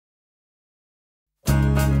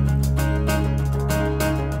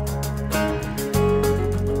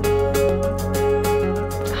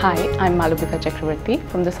Hi, I'm Malubika Chakravarti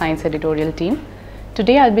from the Science Editorial team.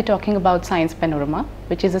 Today I'll be talking about Science Panorama,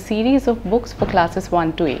 which is a series of books for classes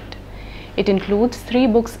 1 to 8. It includes 3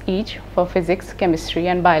 books each for physics, chemistry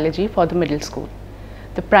and biology for the middle school.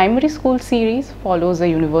 The primary school series follows a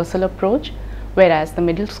universal approach, whereas the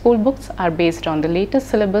middle school books are based on the latest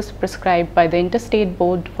syllabus prescribed by the Interstate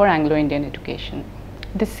Board for Anglo-Indian Education.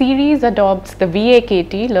 The series adopts the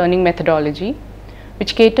VAKT learning methodology,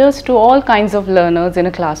 which caters to all kinds of learners in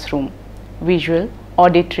a classroom: visual,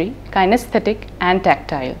 auditory, kinesthetic and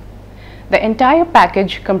tactile. The entire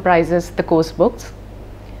package comprises the course books,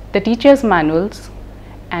 the teachers' manuals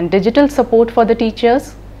and digital support for the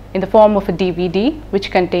teachers in the form of a DVD which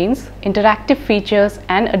contains interactive features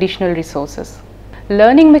and additional resources.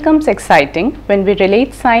 Learning becomes exciting when we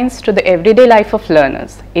relate science to the everyday life of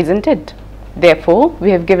learners, isn't it? Therefore,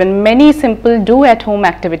 we have given many simple do-at-home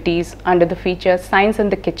activities under the feature Science in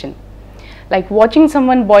the Kitchen, like watching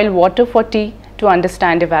someone boil water for tea to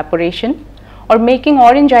understand evaporation, or making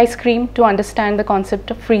orange ice cream to understand the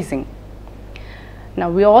concept of freezing. Now,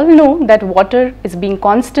 we all know that water is being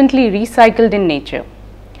constantly recycled in nature.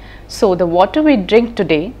 So, the water we drink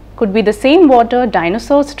today could be the same water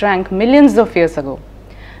dinosaurs drank millions of years ago.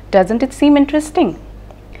 Doesn't it seem interesting?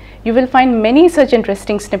 You will find many such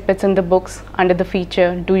interesting snippets in the books under the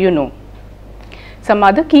feature Do You Know? Some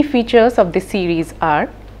other key features of this series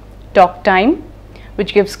are Talk Time,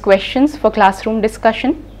 which gives questions for classroom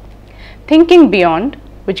discussion; Thinking Beyond,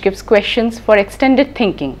 which gives questions for extended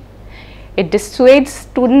thinking. It dissuades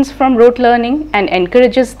students from rote learning and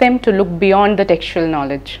encourages them to look beyond the textual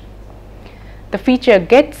knowledge. The feature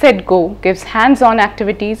Get Set Go gives hands-on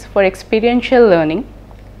activities for experiential learning.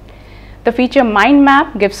 The feature Mind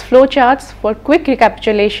Map gives flowcharts for quick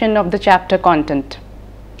recapitulation of the chapter content.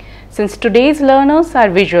 Since today's learners are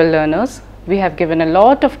visual learners, we have given a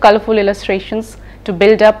lot of colorful illustrations to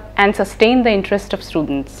build up and sustain the interest of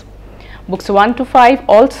students. Books 1 to 5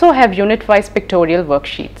 also have unit-wise pictorial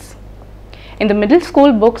worksheets. In the middle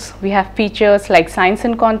school books, we have features like Science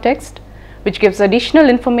in Context, which gives additional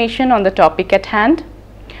information on the topic at hand;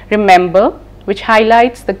 Remember, which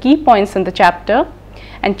highlights the key points in the chapter;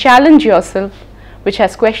 and Challenge Yourself, which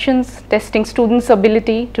has questions testing students'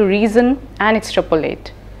 ability to reason and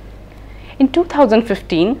extrapolate. In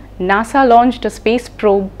 2015, NASA launched a space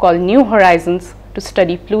probe called New Horizons to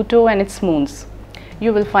study Pluto and its moons.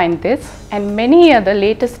 You will find this and many other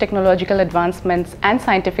latest technological advancements and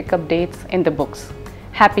scientific updates in the books.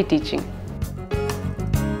 Happy teaching!